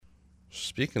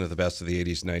Speaking of the best of the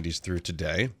 80s, 90s through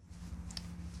today,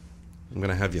 I'm going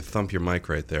to have you thump your mic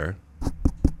right there.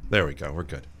 There we go. We're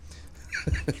good.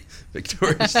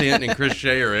 Victoria Stanton and Chris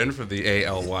Shea are in for the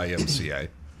ALYMCA.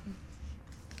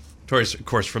 Victoria's, of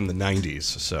course, from the 90s,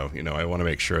 so, I want to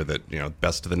make sure that,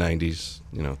 best of the 90s,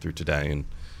 through today. And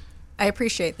I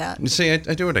appreciate that. You see, I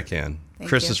do what I can. Thank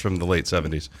Chris you. is from the late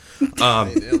 70s.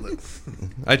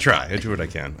 I try. I do what I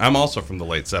can. I'm also from the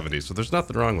late 70s, so there's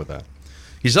nothing wrong with that.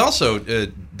 He's also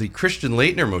the Christian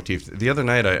Laettner motif. The other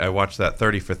night, I watched that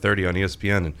 30 for 30 on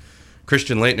ESPN, and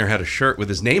Christian Laettner had a shirt with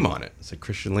his name on it. It's like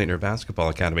Christian Laettner Basketball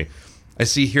Academy. I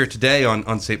see here today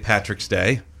on St. Patrick's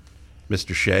Day,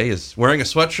 Mr. Shea is wearing a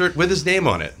sweatshirt with his name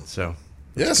on it. So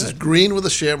yes, it's green with a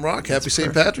shamrock. Happy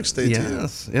St. Patrick's Day to you.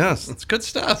 Yes, it's good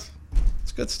stuff.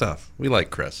 It's good stuff. We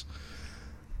like Chris.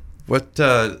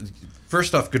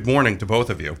 First off, good morning to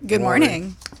both of you. Good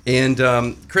morning. And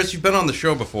Chris, you've been on the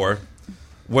show before.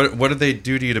 What did they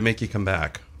do to you to make you come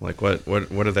back? Like what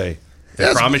do they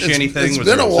promise you anything? It's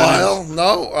been a while.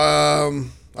 No,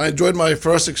 I enjoyed my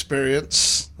first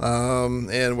experience,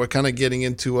 and we're kind of getting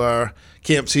into our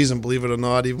camp season, believe it or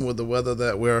not, even with the weather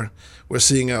that we're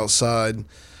seeing outside.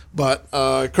 But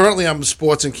currently I'm a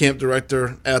sports and camp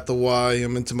director at the Y.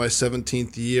 I'm into my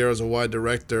 17th year as a Y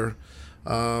director.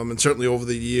 And certainly over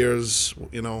the years,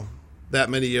 that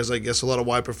many years, I guess, a lot of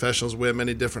Y professionals wear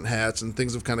many different hats, and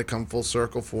things have kind of come full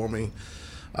circle for me.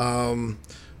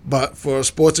 But for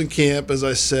sports and camp, as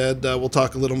I said, we'll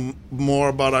talk a little more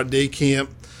about our day camp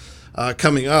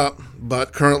coming up.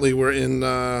 But currently we're in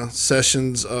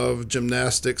sessions of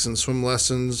gymnastics and swim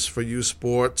lessons for youth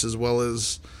sports, as well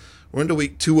as we're into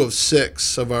week 2 of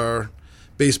 6 of our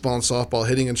baseball and softball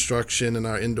hitting instruction and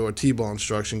our indoor t-ball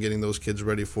instruction, getting those kids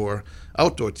ready for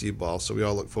outdoor t-ball. So we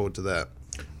all look forward to that.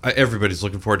 Everybody's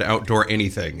looking forward to outdoor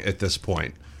anything at this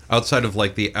point. Outside of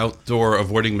like the outdoor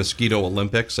avoiding mosquito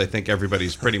Olympics, I think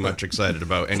everybody's pretty much excited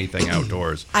about anything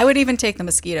outdoors. I would even take the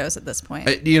mosquitoes at this point.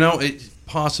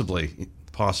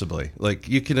 Possibly. Like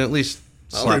you can at least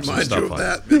slap some stuff on. I'll remind you of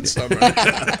that midsummer.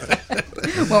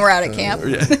 When we're out at camp.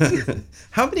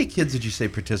 How many kids did you say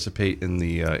participate in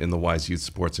the Wise Youth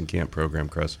Sports and Camp program,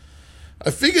 Chris?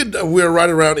 I figured we were right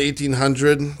around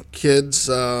 1,800 kids.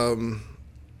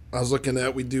 I was looking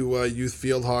at, we do youth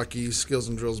field hockey, skills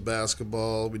and drills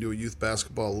basketball. We do a youth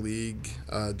basketball league,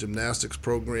 gymnastics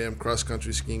program,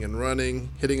 cross-country skiing and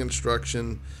running, hitting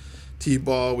instruction,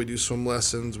 t-ball. We do swim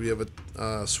lessons. We have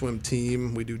a swim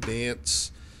team. We do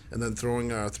dance. And then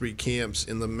throwing our 3 camps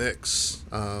in the mix.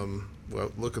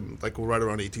 Looking like we're right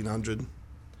around 1,800.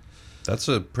 That's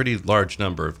a pretty large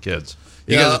number of kids.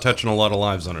 You guys are touching a lot of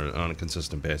lives on a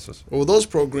consistent basis. Well, with those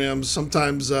programs,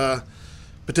 sometimes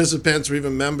participants or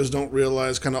even members don't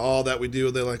realize kind of all that we do.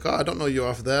 They're like, oh, I don't know you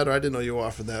offer that, or I didn't know you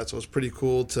offer that. So it's pretty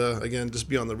cool to, again, just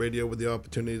be on the radio with the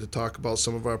opportunity to talk about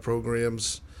some of our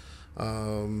programs.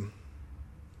 And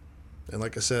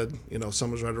like I said,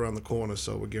 summer's right around the corner,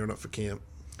 so we're gearing up for camp.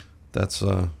 That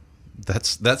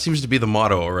seems to be the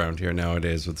motto around here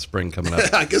nowadays with spring coming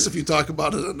up. I guess if you talk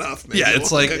about it enough, maybe. Yeah,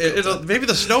 it's like maybe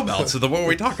the snow belts are the one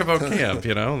we talk about camp.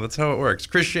 That's how it works.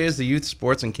 Chris Shea is the youth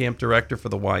sports and camp director for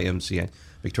the YMCA.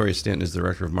 Victoria Stanton is the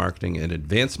director of marketing and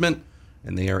advancement,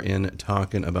 and they are in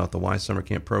talking about the Y Summer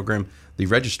Camp program. The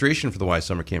registration for the Y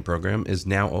Summer Camp program is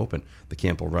now open. The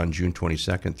camp will run June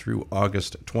 22nd through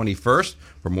August 21st.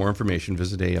 For more information,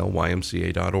 visit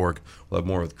alymca.org. We'll have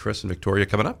more with Chris and Victoria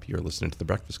coming up. You're listening to The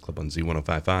Breakfast Club on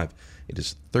Z105.5. It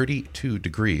is 32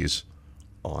 degrees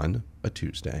on a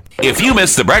Tuesday. If you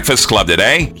missed The Breakfast Club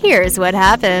today, here's what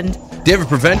happened. David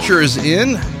Preventure is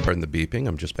in. Pardon the beeping.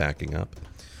 I'm just backing up.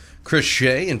 Chris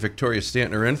Shea and Victoria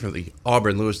Stanton are in for the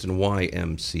Auburn-Lewiston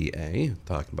YMCA,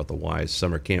 talking about the Y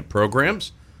Summer Camp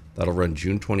programs. That'll run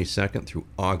June 22nd through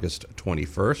August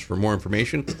 21st. For more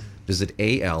information, visit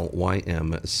alymca.org.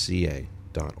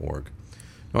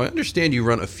 Now, I understand you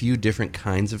run a few different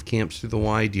kinds of camps through the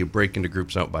Y. Do you break into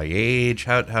groups out by age?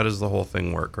 How does the whole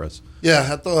thing work, Chris? Yeah,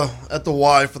 at the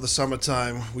Y for the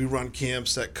summertime, we run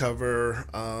camps that cover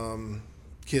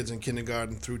kids in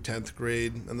kindergarten through 10th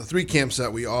grade. And the 3 camps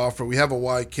that we offer, we have a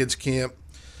Y Kids Camp.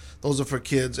 Those are for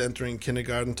kids entering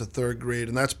kindergarten to 3rd grade,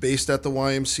 and that's based at the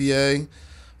YMCA.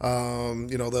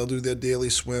 They'll do their daily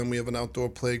swim. We have an outdoor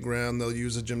playground. They'll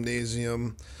use a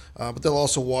gymnasium. But they'll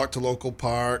also walk to local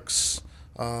parks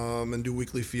and do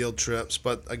weekly field trips.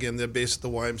 But, again, they're based at the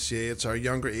YMCA. It's our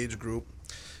younger age group.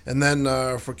 And then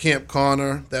for Camp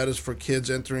Connor, that is for kids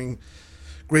entering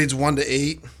grades 1 to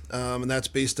 8, and that's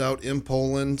based out in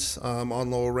Poland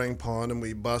on Lower Rang Pond, and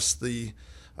we bus the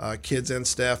kids and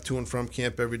staff to and from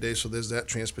camp every day, so there's that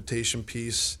transportation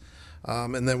piece.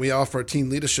 And then we offer a teen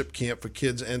leadership camp for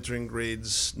kids entering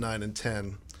grades 9 and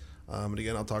 10. And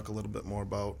again, I'll talk a little bit more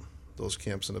about those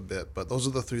camps in a bit. But those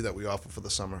are the 3 that we offer for the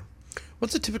summer.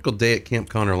 What's a typical day at Camp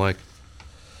Connor like?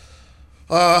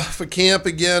 For camp,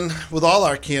 again, with all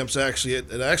our camps, actually,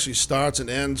 it actually starts and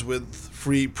ends with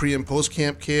free pre- and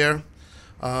post-camp care.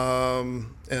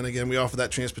 And again, we offer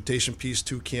that transportation piece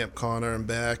to Camp Connor and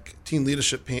back. Our teen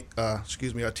leadership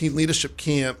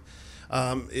camp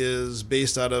is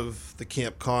based out of the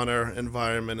Camp Connor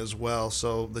environment as well.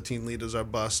 So the teen leaders are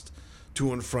bused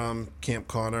to and from Camp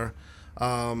Connor.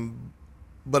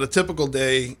 But a typical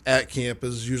day at camp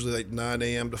is usually like 9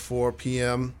 a.m. to 4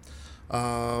 p.m.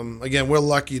 Again, we're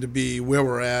lucky to be where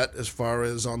we're at as far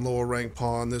as on Lower Rank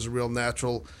Pond. There's a real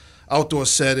natural outdoor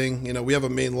setting. You know, we have a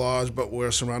main lodge, but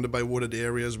we're surrounded by wooded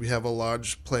areas. We have a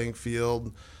large playing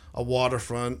field, a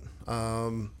waterfront,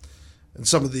 and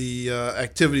some of the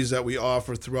activities that we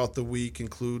offer throughout the week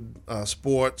include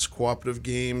sports, cooperative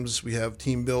games. We have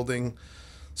team building,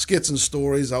 skits and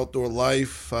stories, outdoor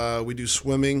life. We do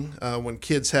swimming. When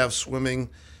kids have swimming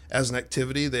as an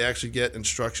activity, they actually get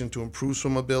instruction to improve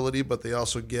swimmability, but they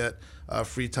also get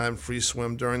free time, free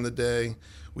swim during the day.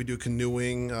 We do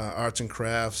canoeing, arts and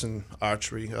crafts, and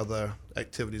archery, other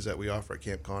activities that we offer at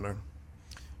Camp Connor.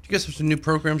 Do you guys have some new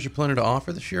programs you're planning to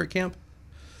offer this year at camp?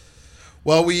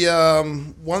 Well, we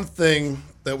one thing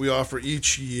that we offer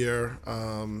each year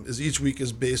is each week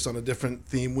is based on a different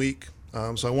theme week.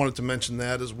 So I wanted to mention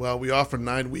that as well. We offer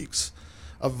 9 weeks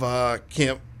of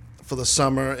camp for the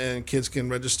summer, and kids can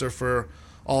register for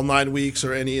all 9 weeks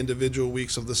or any individual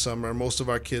weeks of the summer. Most of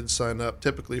our kids sign up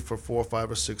typically for 4,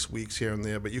 5, or 6 weeks here and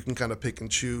there, but you can kind of pick and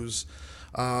choose.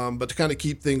 But to kind of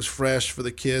keep things fresh for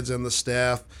the kids and the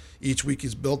staff, each week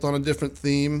is built on a different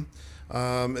theme.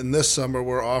 And this summer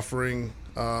we're offering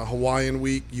Hawaiian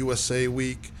Week, USA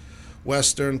Week,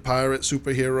 Western, Pirate,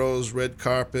 Superheroes, Red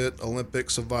Carpet, Olympic,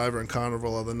 Survivor, and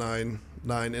Carnival are the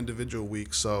nine individual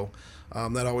weeks. So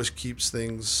that always keeps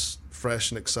things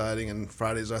fresh and exciting. And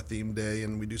Friday's our theme day,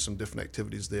 and we do some different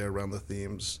activities there around the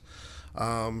themes.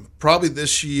 Probably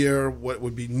this year, what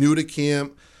would be new to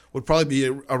camp would probably be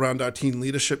around our teen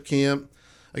leadership camp.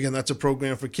 Again, that's a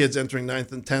program for kids entering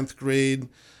 9th and 10th grade.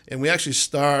 And we actually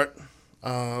start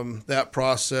that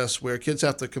process where kids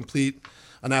have to complete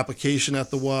an application at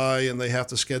the Y, and they have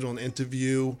to schedule an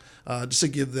interview just to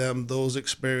give them those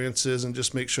experiences and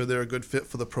just make sure they're a good fit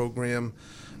for the program.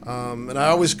 And I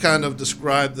always kind of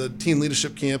describe the teen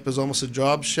leadership camp as almost a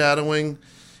job shadowing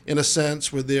in a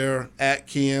sense, where they're at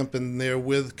camp and they're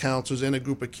with counselors and a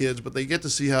group of kids, but they get to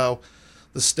see how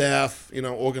the staff,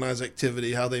 organize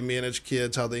activity, how they manage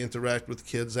kids, how they interact with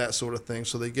kids, that sort of thing.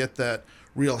 So they get that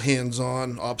real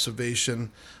hands-on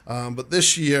observation. But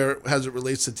this year, as it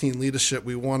relates to teen leadership,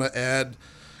 we want to add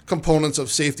components of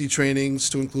safety trainings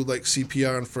to include like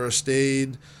CPR and first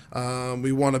aid.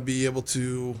 We want to be able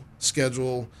to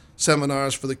schedule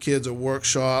seminars for the kids or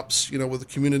workshops, with the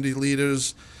community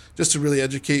leaders, just to really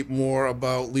educate more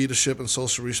about leadership and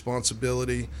social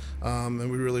responsibility.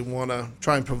 And we really want to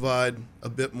try and provide a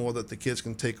bit more that the kids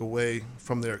can take away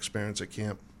from their experience at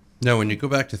camp. Now, when you go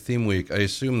back to theme week, I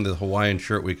assume the Hawaiian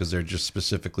shirt week is there just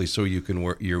specifically so you can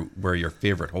wear your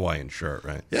favorite Hawaiian shirt,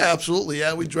 right? Yeah, absolutely.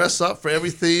 Yeah, we dress up for every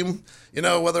theme,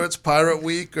 whether it's Pirate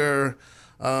Week or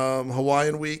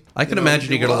Hawaiian Week. I can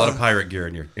imagine you got a lot of pirate gear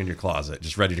in your closet,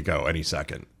 just ready to go any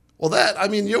second. Well,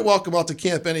 you're welcome out to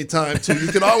camp anytime, too.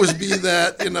 You can always be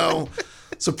that,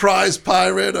 surprise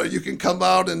pirate, or you can come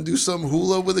out and do some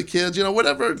hula with the kids,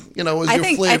 whatever, is your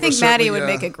flavor. I think Maddie would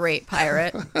make a great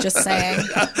pirate, just saying.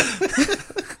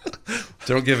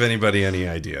 Don't give anybody any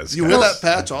ideas. You wear that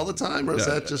patch all the time, or is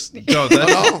that just... No,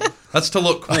 that's to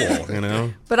look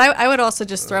cool, But I would also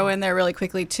just throw in there really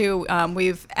quickly, too,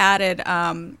 we've added...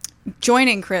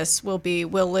 joining Chris will be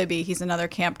Will Libby. He's another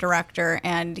camp director,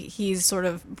 and he's sort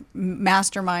of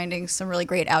masterminding some really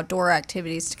great outdoor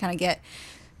activities to kind of get...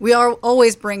 We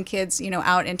always bring kids,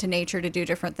 out into nature to do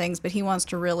different things, but he wants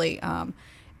to really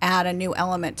add a new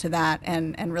element to that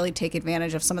and really take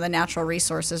advantage of some of the natural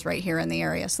resources right here in the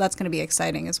area. So that's going to be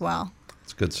exciting as well.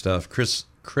 It's good stuff. Chris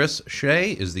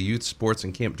Shea is the Youth Sports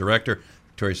and Camp Director.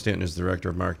 Victoria Stanton is the Director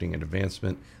of Marketing and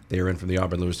Advancement. They are in from the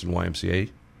Auburn-Lewiston YMCA.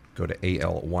 Go to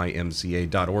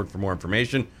alymca.org for more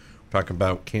information. We're talking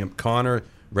about Camp Connor.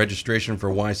 Registration for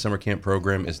Y Summer Camp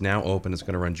program is now open. It's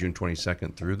going to run June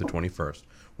 22nd through the 21st.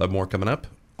 We'll have more coming up.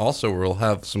 Also, we'll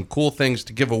have some cool things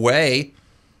to give away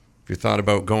if you thought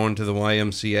about going to the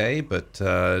YMCA,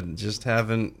 but just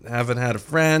haven't had a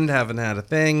friend, haven't had a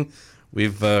thing. We're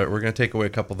going to take away a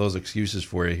couple of those excuses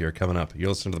for you here coming up. You're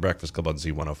listening to The Breakfast Club on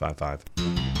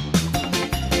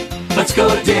Z105.5. Let's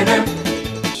go to dinner.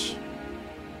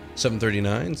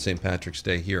 7:39, St. Patrick's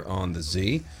Day here on the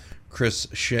Z. Chris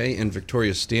Shea and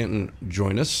Victoria Stanton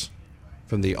join us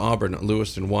from the Auburn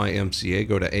Lewiston YMCA.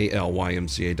 Go to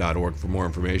ALYMCA.org for more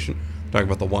information. Talk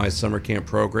about the Y Summer Camp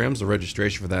programs. The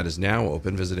registration for that is now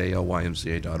open. Visit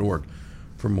ALYMCA.org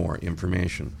for more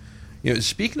information.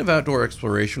 Speaking of outdoor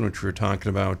exploration, which we were talking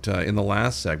about in the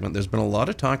last segment, there's been a lot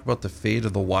of talk about the fate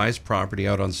of the Wise property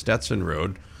out on Stetson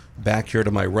Road. Back here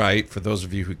to my right, for those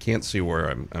of you who can't see where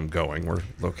I'm going, we're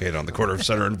located on the corner of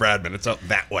Center and Bradman. It's out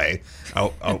that way,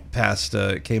 out past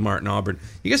Kmart and Auburn.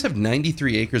 You guys have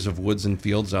 93 acres of woods and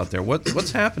fields out there.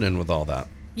 What's happening with all that?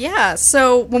 Yeah,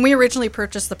 so when we originally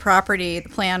purchased the property, the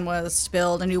plan was to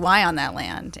build a new Y on that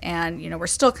land. And, we're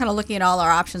still kind of looking at all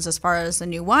our options as far as the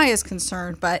new Y is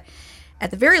concerned. But at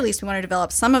the very least, we want to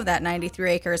develop some of that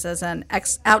 93 acres as an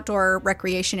outdoor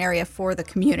recreation area for the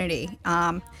community.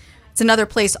 It's another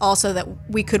place also that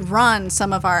we could run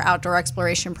some of our outdoor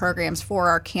exploration programs for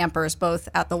our campers, both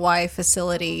at the Y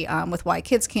facility with Y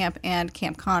Kids Camp and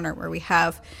Camp Connor, where we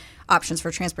have options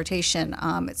for transportation.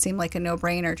 It seemed like a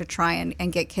no-brainer to try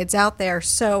and get kids out there.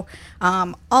 So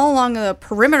all along the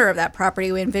perimeter of that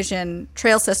property, we envision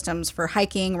trail systems for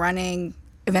hiking, running,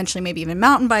 eventually maybe even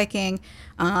mountain biking,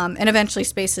 and eventually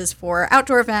spaces for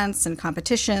outdoor events and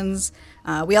competitions.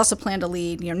 We also plan to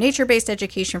lead nature-based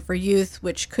education for youth,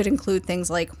 which could include things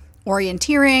like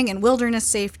orienteering and wilderness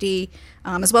safety,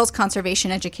 as well as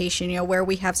conservation education, where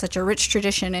we have such a rich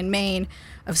tradition in Maine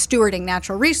of stewarding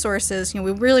natural resources.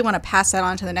 We really want to pass that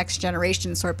on to the next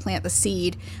generation and sort of plant the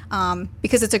seed,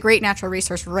 because it's a great natural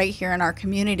resource right here in our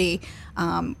community,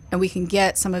 and we can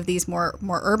get some of these more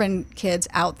urban kids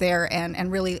out there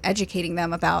and really educating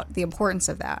them about the importance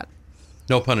of that.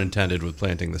 No pun intended with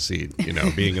planting the seed,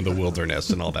 being in the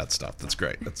wilderness and all that stuff. That's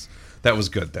great. That was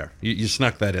good there. You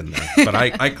snuck that in there. But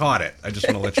I caught it. I just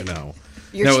want to let you know.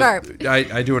 You're sharp.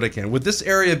 I do what I can. Would this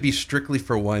area be strictly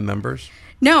for Y members?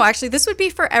 No, actually, this would be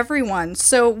for everyone.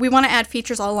 So we want to add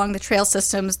features all along the trail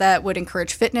systems that would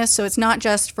encourage fitness. So it's not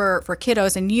just for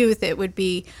kiddos and youth. It would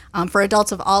be for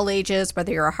adults of all ages,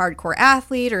 whether you're a hardcore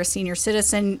athlete or a senior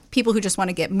citizen, people who just want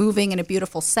to get moving in a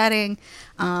beautiful setting.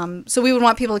 So we would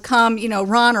want people to come,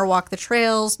 run or walk the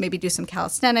trails, maybe do some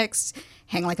calisthenics,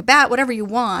 hang like a bat, whatever you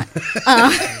want.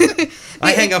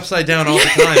 I hang upside down all the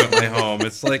time at my home.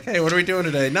 It's like, hey, what are we doing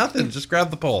today? Nothing. Just grab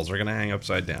the poles. We're going to hang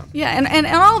upside down. Yeah, and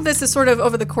all of this is sort of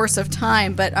over the course of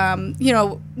time. But,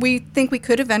 we think we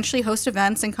could eventually host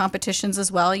events and competitions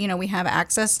as well. We have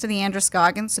access to the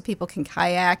Androscoggin, so people can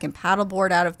kayak and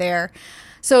paddleboard out of there.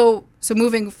 So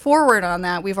moving forward on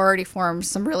that, we've already formed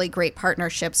some really great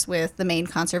partnerships with the Maine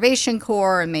Conservation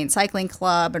Corps and Maine Cycling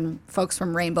Club and folks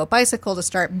from Rainbow Bicycle to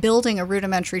start building a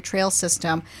rudimentary trail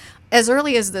system as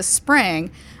early as this spring.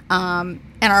 And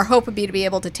our hope would be to be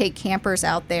able to take campers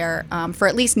out there for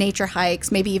at least nature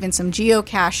hikes, maybe even some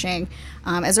geocaching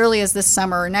as early as this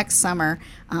summer or next summer.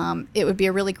 It would be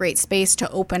a really great space to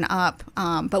open up.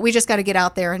 But we just got to get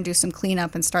out there and do some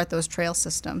cleanup and start those trail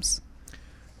systems.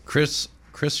 Chris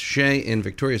Shea and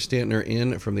Victoria Stanton are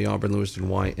in from the Auburn Lewiston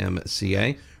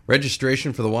YMCA.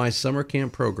 Registration for the Y Summer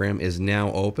Camp program is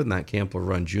now open. That camp will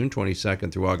run June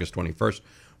 22nd through August 21st.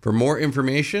 For more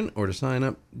information or to sign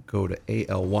up, go to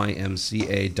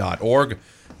ALYMCA.org.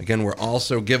 Again, we're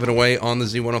also giving away on the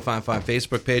Z1055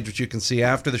 Facebook page, which you can see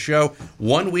after the show,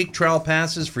 1-week trial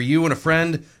passes for you and a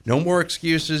friend. No more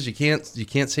excuses. You can't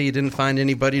say you didn't find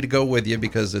anybody to go with you,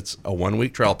 because it's a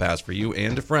 1-week trial pass for you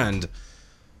and a friend.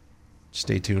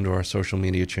 Stay tuned to our social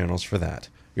media channels for that.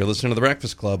 You're listening to The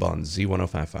Breakfast Club on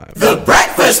Z1055. The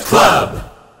Breakfast Club!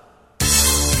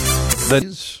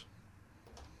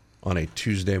 On a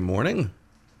Tuesday morning,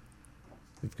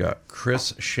 we've got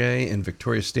Chris Shea and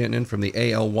Victoria Stanton from the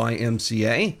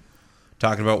ALYMCA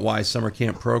talking about Y Summer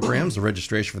Camp programs. The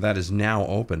registration for that is now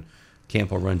open.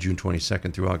 Camp will run June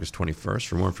 22nd through August 21st.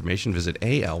 For more information, visit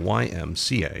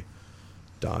ALYMCA.org.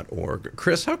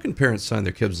 Chris, how can parents sign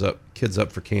their kids up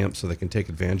for camp so they can take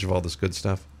advantage of all this good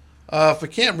stuff? For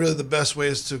camp, really the best way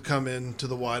is to come in to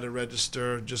the Y to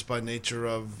register, just by nature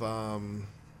of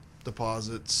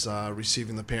deposits,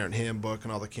 receiving the parent handbook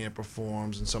and all the camper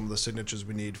forms and some of the signatures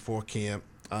we need for camp.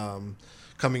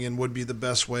 Coming in would be the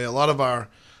best way. A lot of our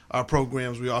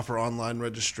programs, we offer online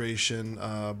registration,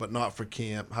 but not for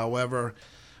camp. However,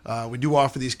 we do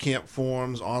offer these camp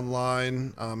forms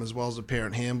online, as well as a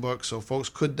parent handbook, so folks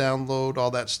could download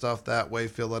all that stuff that way,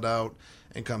 fill it out,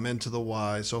 and come into the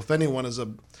Y. So if anyone is a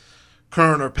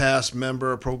current or past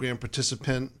member or program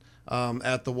participant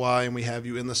at the Y and we have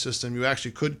you in the system, you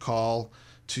actually could call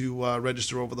to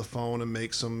register over the phone and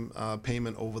make some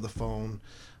payment over the phone.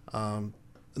 And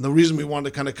the reason we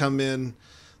wanted to kind of come in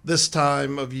this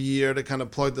time of year to kind of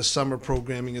plug the summer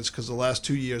programming is because the last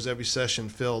 2 years, every session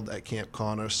filled at Camp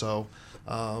Connor. So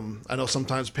I know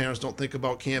sometimes parents don't think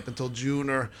about camp until June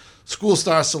or school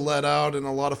starts to let out, and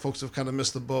a lot of folks have kind of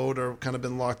missed the boat or kind of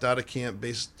been locked out of camp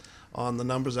based on the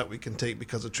numbers that we can take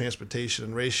because of transportation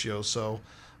and ratios. So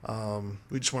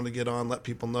we just wanted to get on, let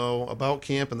people know about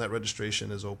camp and that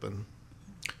registration is open.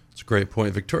 That's a great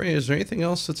point. Victoria, is there anything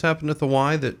else that's happened at the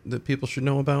Y that people should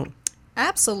know about?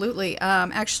 Absolutely.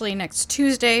 Actually, next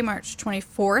Tuesday, March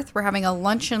 24th, we're having a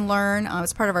Lunch and Learn.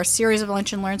 It's part of our series of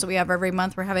Lunch and Learns that we have every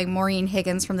month. We're having Maureen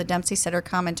Higgins from the Dempsey Center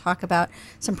come and talk about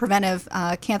some preventive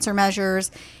cancer measures.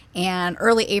 And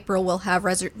early April, we'll have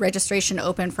registration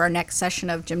open for our next session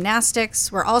of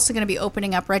gymnastics. We're also going to be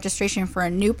opening up registration for a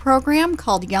new program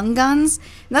called Young Guns.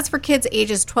 And that's for kids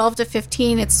ages 12 to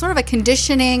 15. It's sort of a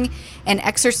conditioning and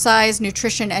exercise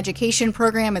nutrition education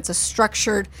program. It's a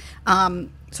structured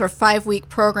sort of 5-week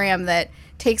program that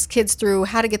takes kids through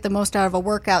how to get the most out of a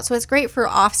workout. So it's great for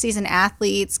off-season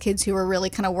athletes, kids who are really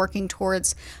kind of working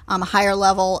towards a higher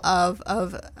level of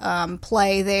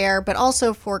play there, but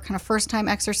also for kind of first-time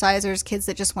exercisers, kids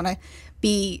that just want to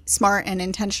be smart and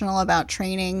intentional about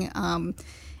training.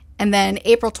 And then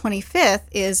April 25th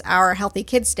is our Healthy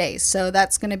Kids Day. So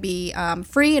that's going to be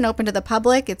free and open to the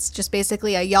public. It's just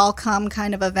basically a y'all come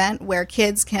kind of event where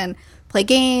kids can play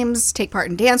games, take part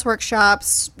in dance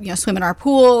workshops, swim in our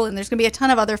pool, and there's going to be a ton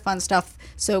of other fun stuff.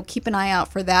 So keep an eye out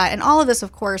for that. And all of this,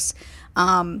 of course,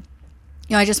 I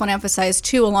just want to emphasize,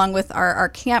 too, along with our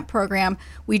camp program,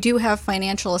 we do have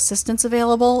financial assistance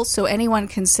available. So anyone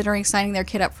considering signing their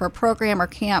kid up for a program or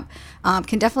camp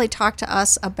can definitely talk to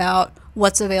us about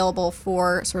what's available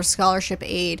for sort of scholarship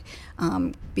aid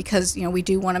because, we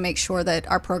do want to make sure that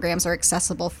our programs are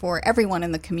accessible for everyone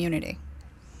in the community.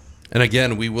 And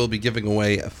again, we will be giving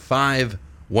away 5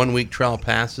 one-week trial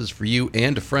passes for you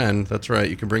and a friend. That's right.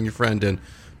 You can bring your friend in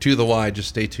to the Y. Just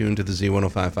stay tuned to the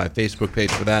Z1055 Facebook page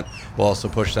for that. We'll also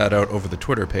push that out over the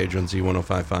Twitter page on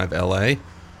Z1055LA.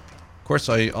 Of course,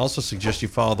 I also suggest you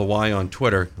follow the Y on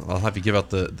Twitter. I'll have you give out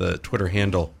the Twitter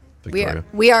handle, Victoria.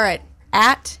 We are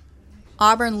at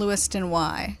Auburn Lewiston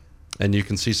Y. And you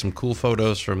can see some cool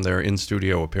photos from their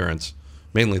in-studio appearance.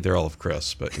 Mainly they're all of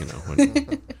Chris, but,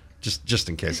 just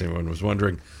in case anyone was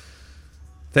wondering.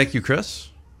 Thank you, Chris.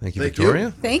 Thank you, Victoria.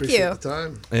 Thank Appreciate you. the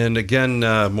time. And again,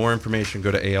 more information,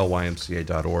 go to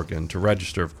alymca.org. And to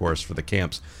register, of course, for the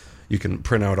camps, you can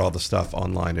print out all the stuff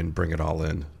online and bring it all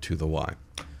in to the Y.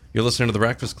 You're listening to The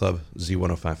Breakfast Club,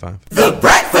 Z1055. The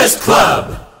Breakfast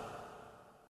Club.